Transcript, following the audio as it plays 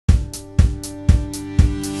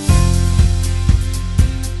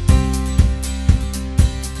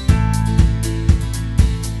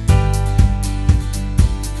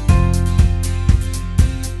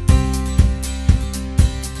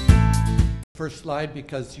first slide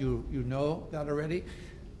because you know that already.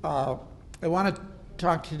 I want to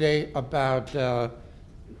talk today about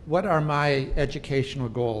what are my educational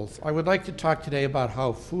goals. I would like to talk today about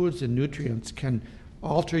how foods and nutrients can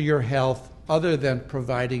alter your health other than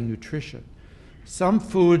providing nutrition. Some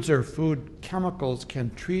foods or food chemicals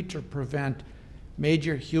can treat or prevent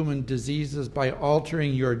major human diseases by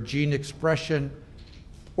altering your gene expression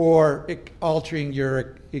or altering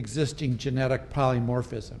your existing genetic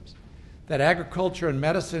polymorphisms. That agriculture and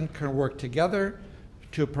medicine can work together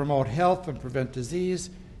to promote health and prevent disease,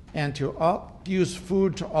 and to use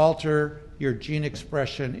food to alter your gene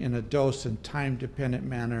expression in a dose and time-dependent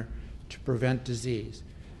manner to prevent disease.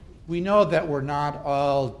 We know that we're not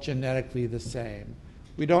all genetically the same.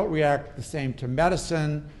 We don't react the same to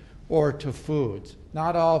medicine or to foods.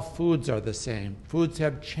 Not all foods are the same. Foods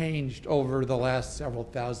have changed over the last several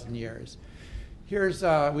thousand years.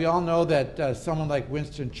 We all know that someone like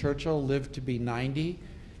Winston Churchill lived to be 90.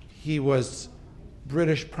 He was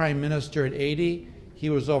British Prime Minister at 80. He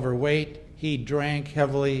was overweight. He drank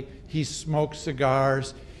heavily. He smoked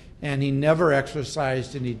cigars. And he never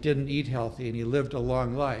exercised, and he didn't eat healthy, and he lived a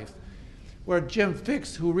long life. Where Jim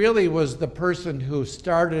Fixx, who really was the person who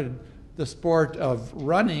started the sport of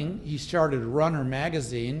running, he started Runner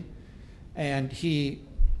magazine, and he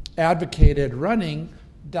advocated running,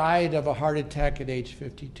 died of a heart attack at age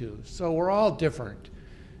 52. So we're all different.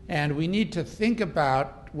 And we need to think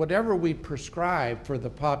about whatever we prescribe for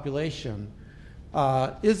the population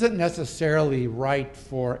isn't necessarily right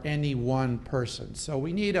for any one person. So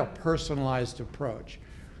we need a personalized approach.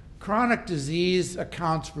 Chronic disease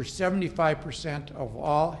accounts for 75% of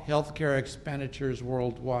all healthcare expenditures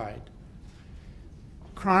worldwide.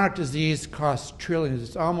 Chronic disease costs trillions.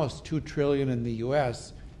 It's almost $2 trillion in the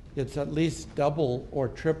US. It's at least double or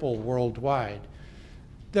triple worldwide.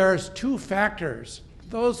 There's two factors.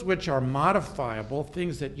 Those which are modifiable,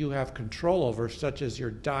 things that you have control over, such as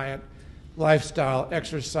your diet, lifestyle,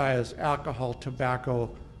 exercise, alcohol,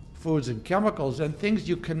 tobacco, foods, and chemicals, and things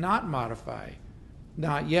you cannot modify.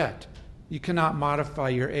 Not yet. You cannot modify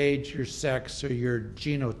your age, your sex, or your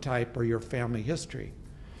genotype, or your family history.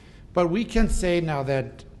 But we can say now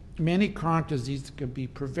that many chronic diseases can be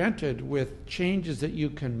prevented with changes that you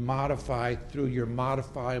can modify through your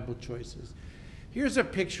modifiable choices. Here's a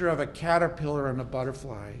picture of a caterpillar and a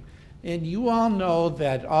butterfly. And you all know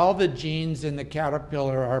that all the genes in the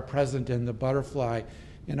caterpillar are present in the butterfly,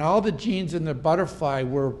 and all the genes in the butterfly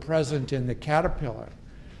were present in the caterpillar.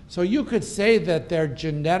 So you could say that they're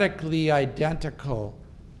genetically identical,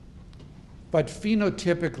 but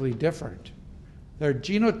phenotypically different. Their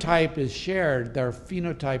genotype is shared, their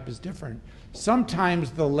phenotype is different.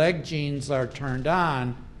 Sometimes the leg genes are turned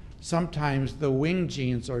on, sometimes the wing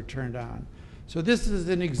genes are turned on. So this is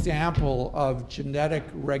an example of genetic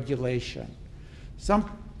regulation.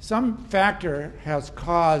 Some factor has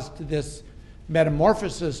caused this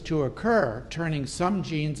metamorphosis to occur, turning some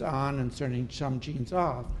genes on and turning some genes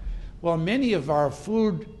off. Well, many of our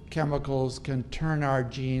food chemicals can turn our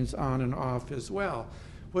genes on and off as well.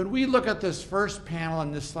 When we look at this first panel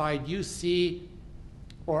on this slide, you see,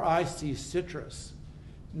 or I see, citrus.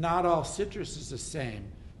 Not all citrus is the same.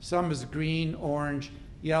 Some is green, orange,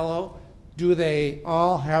 yellow. Do they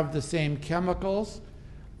all have the same chemicals?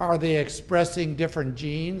 Are they expressing different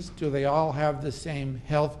genes? Do they all have the same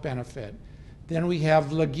health benefit? Then we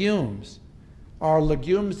have legumes. Are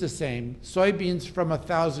legumes the same? Soybeans from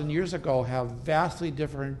 1,000 years ago have vastly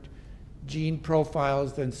different gene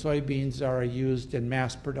profiles than soybeans are used in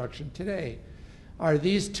mass production today. Are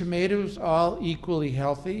these tomatoes all equally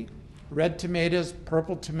healthy? Red tomatoes,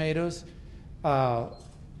 purple tomatoes,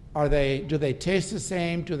 do they taste the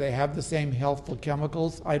same? Do they have the same healthful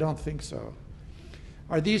chemicals? I don't think so.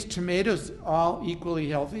 Are these tomatoes all equally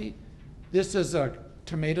healthy? This is a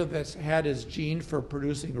tomato that's had its gene for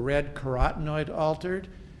producing red carotenoid altered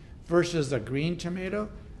versus a green tomato.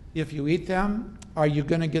 If you eat them, are you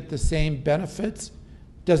going to get the same benefits?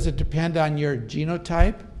 Does it depend on your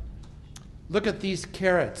genotype? Look at these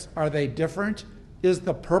carrots. Are they different? Is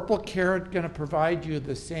the purple carrot going to provide you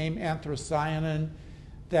the same anthocyanin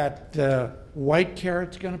that the white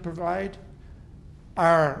carrot's going to provide?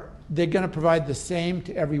 Are they going to provide the same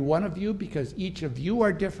to every one of you because each of you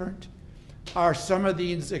are different? Are some of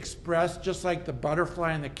these expressed just like the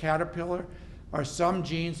butterfly and the caterpillar? Are some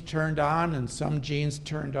genes turned on and some genes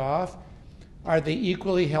turned off? Are they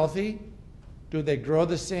equally healthy? Do they grow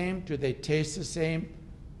the same? Do they taste the same?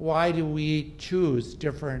 Why do we choose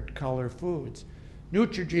different color foods?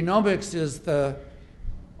 Nutrigenomics is the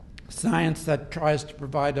science that tries to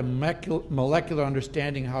provide a molecular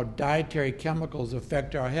understanding how dietary chemicals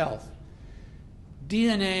affect our health.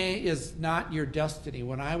 DNA is not your destiny.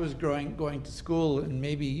 When I was going to school, and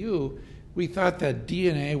maybe you, we thought that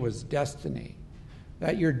DNA was destiny,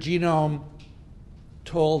 that your genome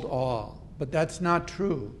told all. But that's not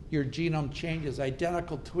true. Your genome changes.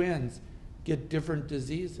 Identical twins get different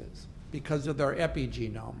diseases because of their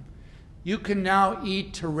epigenome. You can now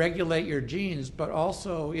eat to regulate your genes, but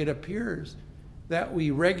also it appears that we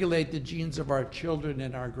regulate the genes of our children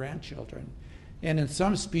and our grandchildren. And in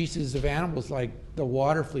some species of animals, like the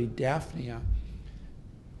water flea Daphnia,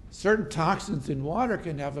 certain toxins in water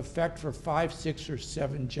can have effect for 5, 6, or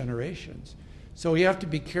 7 generations. So you have to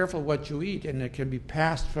be careful what you eat, and it can be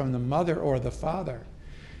passed from the mother or the father.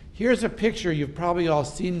 Here's a picture. You've probably all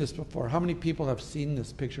seen this before. How many people have seen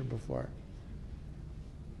this picture before?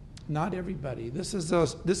 Not everybody. This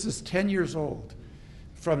is 10 years old.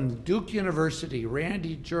 From Duke University,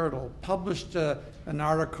 Randy Journal published an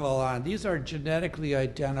article on, these are genetically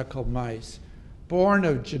identical mice, born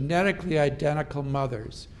of genetically identical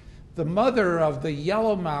mothers. The mother of the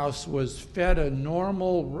yellow mouse was fed a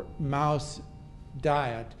normal mouse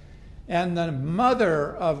diet, and the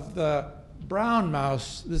mother of the brown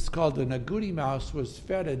mouse, this is called an agouti mouse, was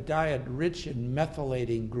fed a diet rich in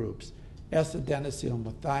methylating groups,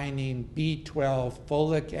 S-adenosylmethionine, B12,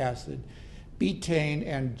 folic acid, betaine,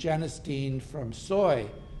 and genistein from soy,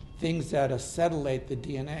 things that acetylate the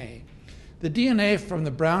DNA. The DNA from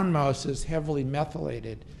the brown mouse is heavily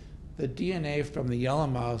methylated. The DNA from the yellow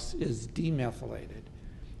mouse is demethylated.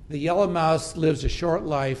 The yellow mouse lives a short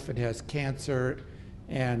life. It has cancer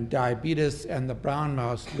and diabetes, and the brown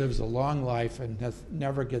mouse lives a long life and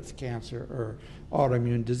never gets cancer or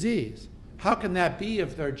autoimmune disease. How can that be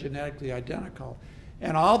if they're genetically identical?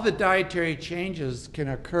 And all the dietary changes can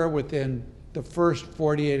occur within the first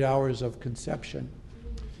 48 hours of conception.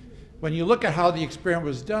 When you look at how the experiment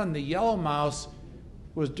was done, the yellow mouse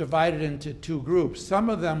was divided into 2 groups. Some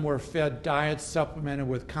of them were fed diets supplemented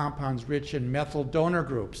with compounds rich in methyl donor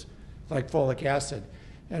groups, like folic acid.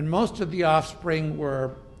 And most of the offspring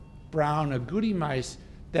were brown agouti mice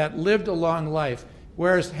that lived a long life,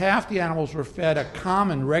 whereas half the animals were fed a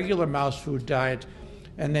common regular mouse food diet,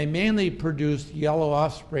 and they mainly produced yellow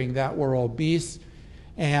offspring that were obese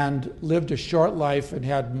and lived a short life and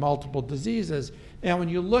had multiple diseases. And when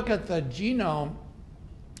you look at the genome,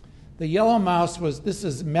 the yellow mouse this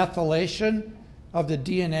is methylation of the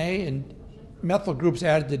DNA, and methyl groups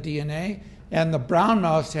added to DNA. And the brown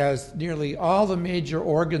mouse has nearly all the major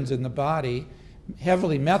organs in the body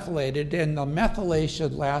heavily methylated, and the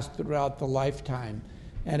methylation lasts throughout the lifetime.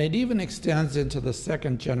 And it even extends into the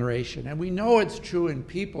 2nd generation. And we know it's true in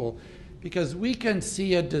people because we can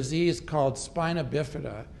see a disease called spina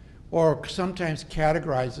bifida, or sometimes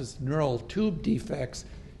categorized as neural tube defects,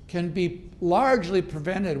 can be largely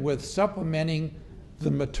prevented with supplementing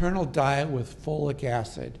the maternal diet with folic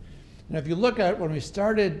acid. And if you look at when we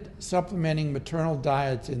started supplementing maternal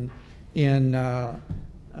diets I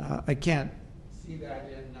can't see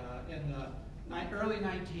that in the early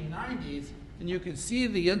 1990s, and you can see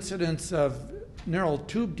the incidence of neural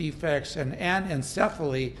tube defects and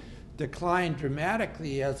anencephaly declined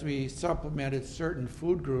dramatically as we supplemented certain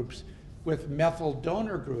food groups with methyl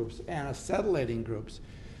donor groups and acetylating groups.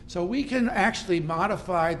 So we can actually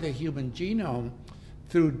modify the human genome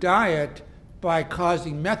through diet by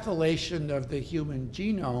causing methylation of the human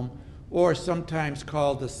genome, or sometimes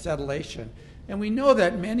called acetylation. And we know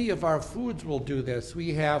that many of our foods will do this.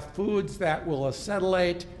 We have foods that will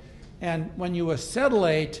acetylate, and when you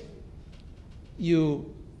acetylate,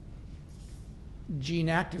 you gene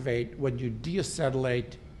activate. When you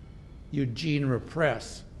deacetylate, you gene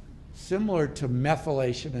repress, similar to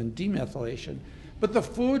methylation and demethylation. But the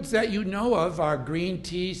foods that you know of are green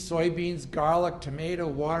tea, soybeans, garlic, tomato,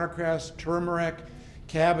 watercress, turmeric,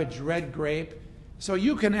 cabbage, red grape. So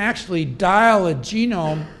you can actually dial a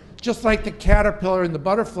genome, just like the caterpillar and the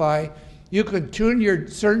butterfly. You can tune your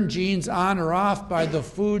certain genes on or off by the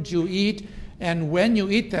foods you eat and when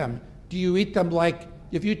you eat them. Do you eat them like,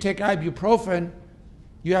 if you take ibuprofen,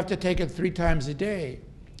 you have to take it 3 times a day.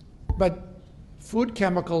 But food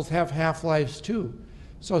chemicals have half-lives too.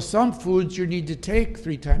 So some foods you need to take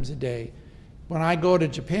 3 times a day. When I go to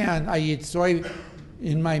Japan, I eat soy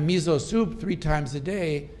in my miso soup 3 times a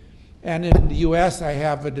day, and in the US I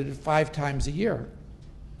have it 5 times a year.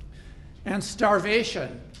 And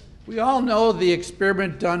starvation. We all know the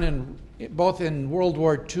experiment done both in World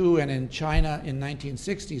War II and in China in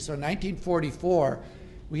 1960. So 1944,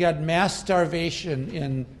 we had mass starvation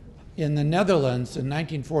in the Netherlands in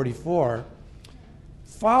 1944.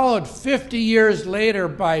 Followed 50 years later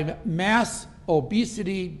by mass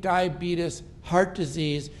obesity, diabetes, heart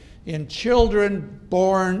disease, in children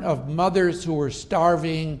born of mothers who were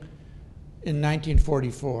starving in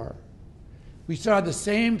 1944. We saw the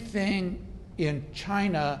same thing in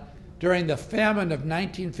China during the famine of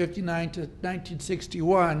 1959 to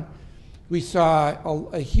 1961. We saw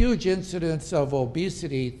a huge incidence of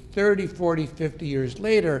obesity 30, 40, 50 years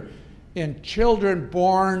later in children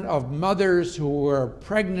born of mothers who were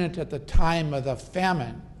pregnant at the time of the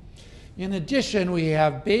famine. In addition, we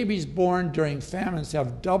have babies born during famines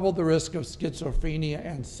have double the risk of schizophrenia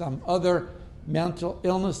and some other mental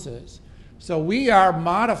illnesses. So we are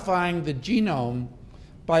modifying the genome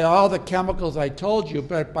by all the chemicals I told you,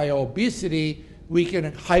 but by obesity, we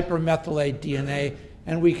can hypermethylate DNA,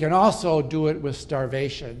 and we can also do it with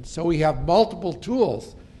starvation. So we have multiple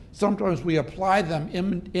tools. Sometimes we apply them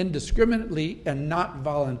indiscriminately and not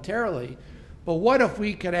voluntarily. But what if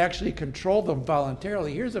we could actually control them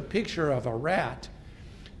voluntarily? Here's a picture of a rat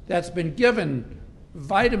that's been given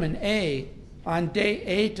vitamin A on day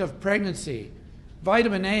 8 of pregnancy.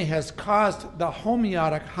 Vitamin A has caused the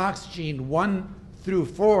homeotic Hox gene 1 through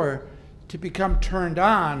 4 to become turned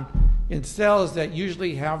on in cells that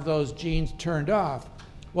usually have those genes turned off.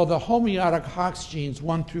 Well, the homeotic Hox genes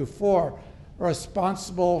 1 through 4 are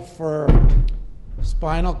responsible for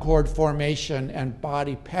spinal cord formation and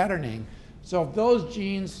body patterning. So if those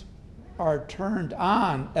genes are turned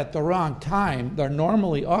on at the wrong time, they're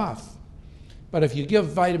normally off. But if you give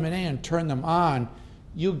vitamin A and turn them on,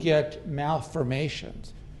 you get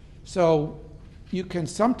malformations. So you can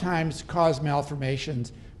sometimes cause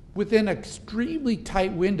malformations within an extremely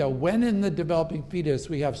tight window. When in the developing fetus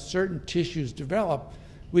we have certain tissues develop,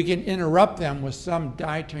 we can interrupt them with some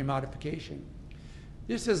dietary modification.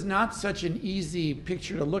 This is not such an easy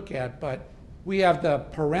picture to look at, but we have the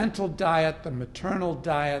parental diet, the maternal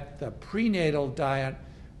diet, the prenatal diet,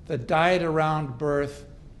 the diet around birth.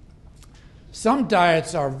 Some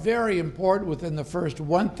diets are very important within the first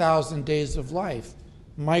 1,000 days of life.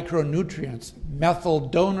 Micronutrients, methyl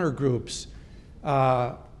donor groups,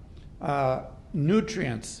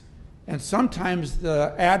 nutrients, and sometimes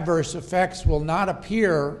the adverse effects will not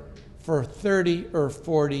appear for 30 or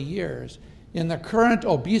 40 years. In the current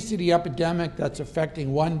obesity epidemic that's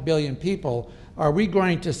affecting 1 billion people, are we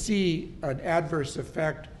going to see an adverse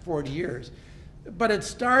effect 40 years? But it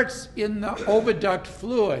starts in the oviduct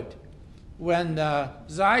fluid. When the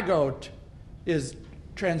zygote is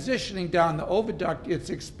transitioning down the oviduct, it's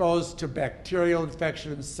exposed to bacterial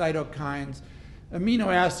infections, cytokines,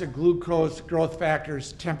 amino acid, glucose, growth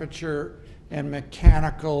factors, temperature, and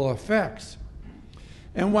mechanical effects.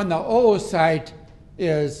 And when the oocyte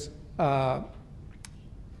is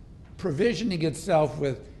provisioning itself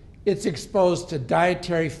it's exposed to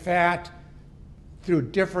dietary fat through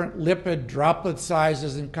different lipid droplet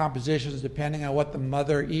sizes and compositions depending on what the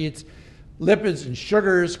mother eats. Lipids and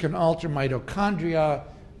sugars can alter mitochondria.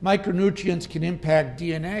 Micronutrients can impact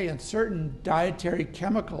DNA, and certain dietary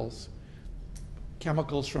chemicals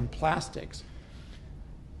from plastics.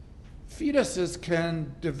 Fetuses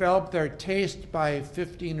can develop their taste by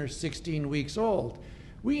 15 or 16 weeks old.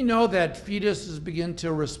 We know that fetuses begin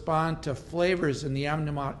to respond to flavors in the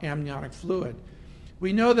amniotic fluid.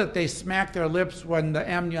 We know that they smack their lips when the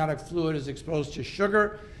amniotic fluid is exposed to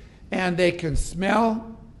sugar, and they can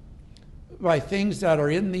smell by things that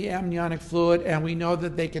are in the amniotic fluid, and we know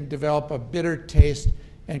that they can develop a bitter taste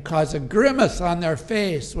and cause a grimace on their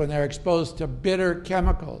face when they're exposed to bitter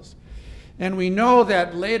chemicals. And we know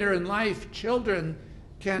that later in life,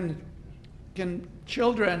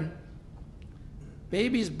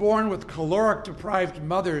 babies born with caloric-deprived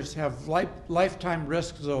mothers have lifetime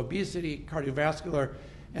risks of obesity, cardiovascular,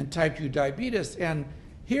 and type 2 diabetes. And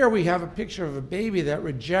here we have a picture of a baby that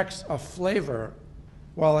rejects a flavor,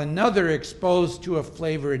 while another exposed to a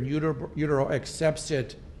flavor in utero accepts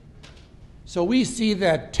it. So we see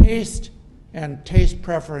that taste and taste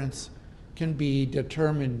preference can be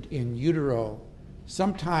determined in utero,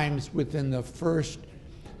 sometimes within the first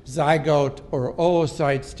zygote or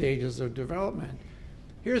oocyte stages of development.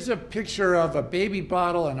 Here's a picture of a baby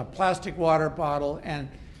bottle and a plastic water bottle, and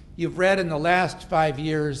you've read in the last 5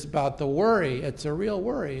 years about the worry, it's a real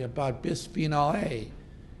worry, about bisphenol A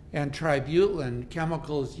and tributylin,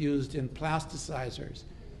 chemicals used in plasticizers.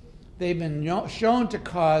 They've been shown to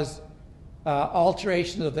cause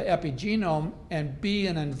alterations of the epigenome and be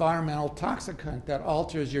an environmental toxicant that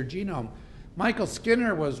alters your genome. Michael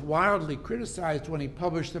Skinner was wildly criticized when he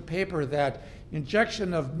published the paper that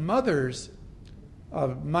injection of mothers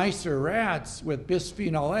of mice or rats with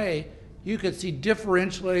bisphenol A, you could see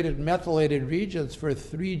differentiated methylated regions for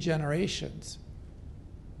 3 generations.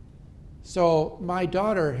 So my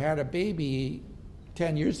daughter had a baby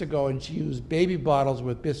 10 years ago, and she used baby bottles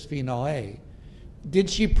with bisphenol A. Did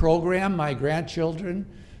she program my grandchildren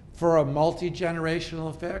for a multi-generational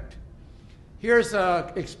effect? Here's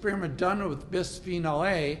an experiment done with bisphenol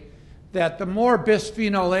A, that the more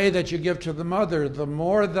bisphenol A that you give to the mother, the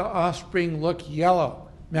more the offspring look yellow.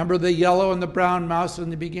 Remember the yellow and the brown mouse in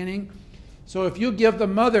the beginning? So if you give the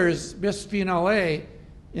mothers bisphenol A,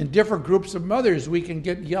 in different groups of mothers, we can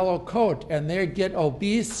get yellow coat, and they get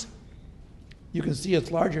obese. You can see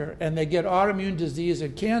it's larger, and they get autoimmune disease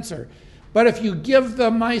and cancer. But if you give the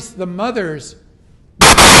mothers,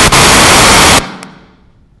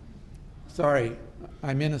 sorry,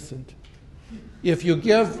 I'm innocent. If you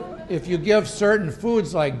give certain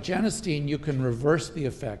foods like genistein, you can reverse the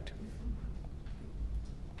effect.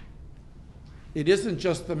 It isn't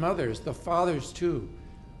just the mothers, the fathers too.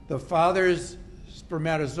 The father's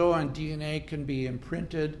spermatozoa and DNA can be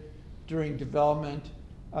imprinted during development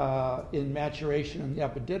in maturation in the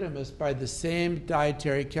epididymis by the same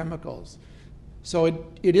dietary chemicals. So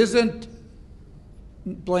it isn't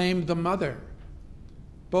blame the mother.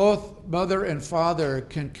 Both mother and father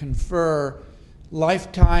can confer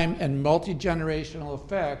lifetime and multi-generational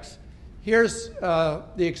effects. Here's the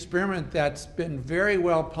experiment that's been very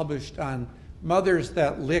well published on mothers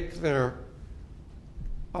that lick their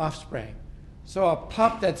offspring. So a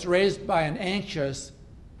pup that's raised by an anxious,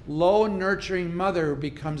 low nurturing mother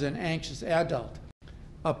becomes an anxious adult.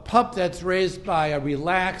 A pup that's raised by a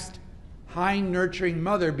relaxed, high nurturing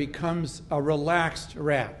mother becomes a relaxed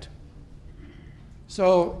rat.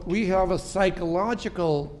 So we have a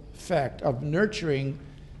psychological effect of nurturing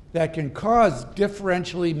that can cause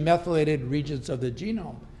differentially methylated regions of the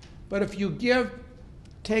genome. But if you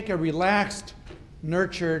take a relaxed,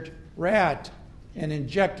 nurtured rat and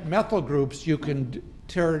inject methyl groups, you can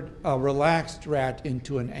turn a relaxed rat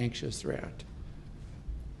into an anxious rat.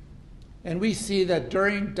 And we see that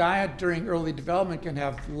diet during early development can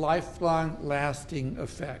have lifelong lasting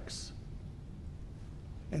effects,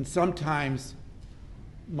 and sometimes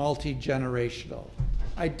multi-generational.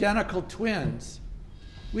 Identical twins.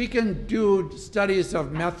 We can do studies of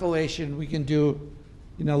methylation. We can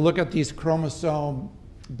look at these chromosome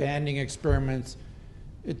banding experiments.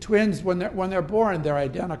 Twins, when they're born, they're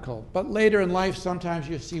identical. But later in life, sometimes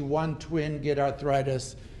you see one twin get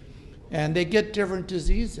arthritis, and they get different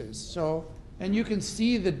diseases. And you can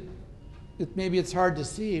see maybe it's hard to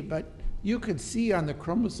see, but you could see on the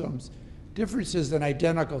chromosomes differences in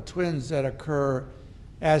identical twins that occur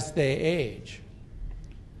as they age.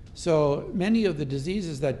 So many of the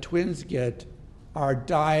diseases that twins get are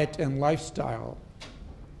diet and lifestyle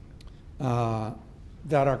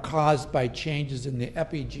that are caused by changes in the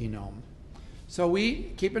epigenome. So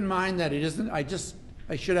we keep in mind that it isn't, I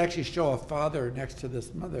should actually show a father next to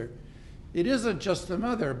this mother. It isn't just the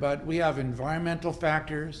mother, but we have environmental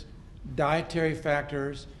factors, dietary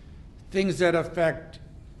factors, things that affect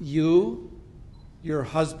you, your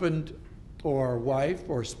husband or wife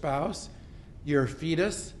or spouse, your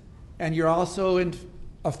fetus, and you're also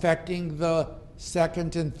affecting the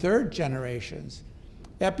second and third generations.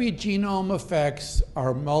 Epigenome effects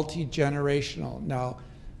are multi-generational. Now,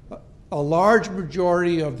 a large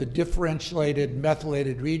majority of the differentiated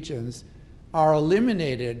methylated regions are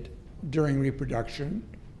eliminated during reproduction,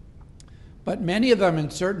 but many of them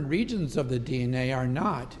in certain regions of the DNA are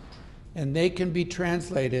not, and they can be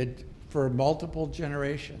translated for multiple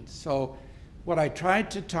generations. So what I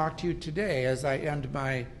tried to talk to you today as I end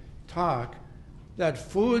my talk, that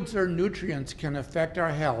foods or nutrients can affect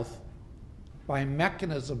our health by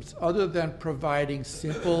mechanisms other than providing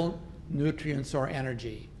simple nutrients or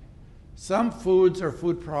energy. Some foods or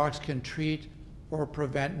food products can treat or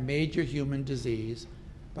prevent major human disease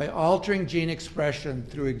by altering gene expression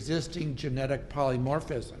through existing genetic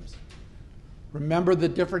polymorphisms. Remember the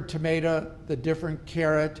different tomato, the different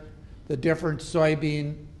carrot, the different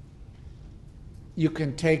soybean. You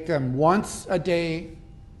can take them once a day.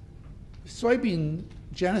 Soybean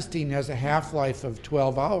genistein has a half-life of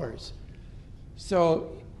 12 hours.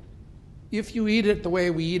 So if you eat it the way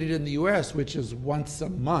we eat it in the US, which is once a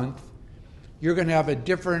month, you're going to have a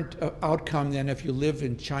different outcome than if you live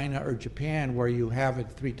in China or Japan where you have it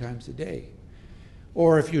 3 times a day.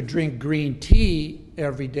 Or if you drink green tea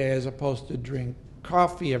every day as opposed to drink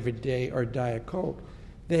coffee every day or Diet Coke.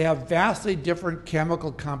 They have vastly different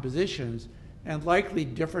chemical compositions and likely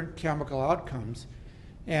different chemical outcomes,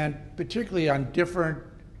 and particularly on different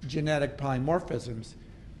genetic polymorphisms.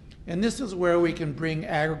 And this is where we can bring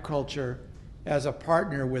agriculture as a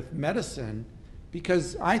partner with medicine,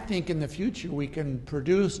 because I think in the future we can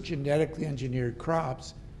produce genetically engineered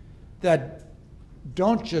crops that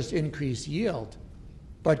don't just increase yield,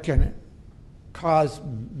 but can cause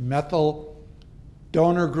methyl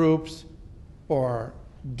donor groups or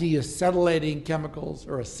deacetylating chemicals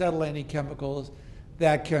or acetylating chemicals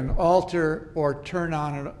that can alter or turn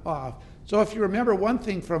on and off. So if you remember one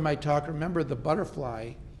thing from my talk, remember the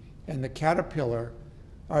butterfly and the caterpillar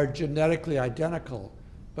are genetically identical,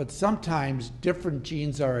 but sometimes different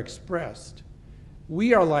genes are expressed.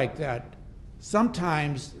 We are like that.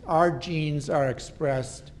 Sometimes our genes are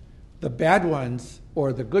expressed, the bad ones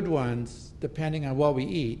or the good ones, depending on what we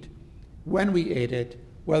eat, when we ate it,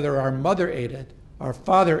 whether our mother ate it, our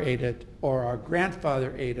father ate it, or our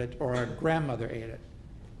grandfather ate it, or our grandmother ate it.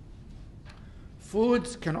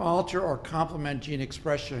 Foods can alter or complement gene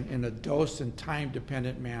expression in a dose and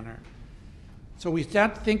time-dependent manner. So we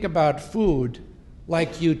start to think about food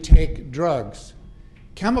like you take drugs.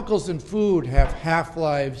 Chemicals in food have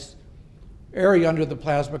half-lives, area under the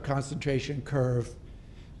plasma concentration curve.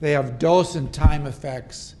 They have dose and time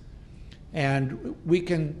effects. And we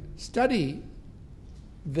can study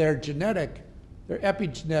their epigenetic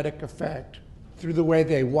effect through the way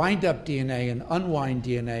they wind up DNA and unwind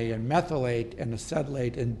DNA and methylate and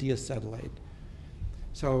acetylate and deacetylate.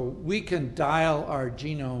 So we can dial our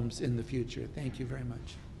genomes in the future. Thank you very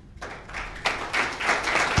much.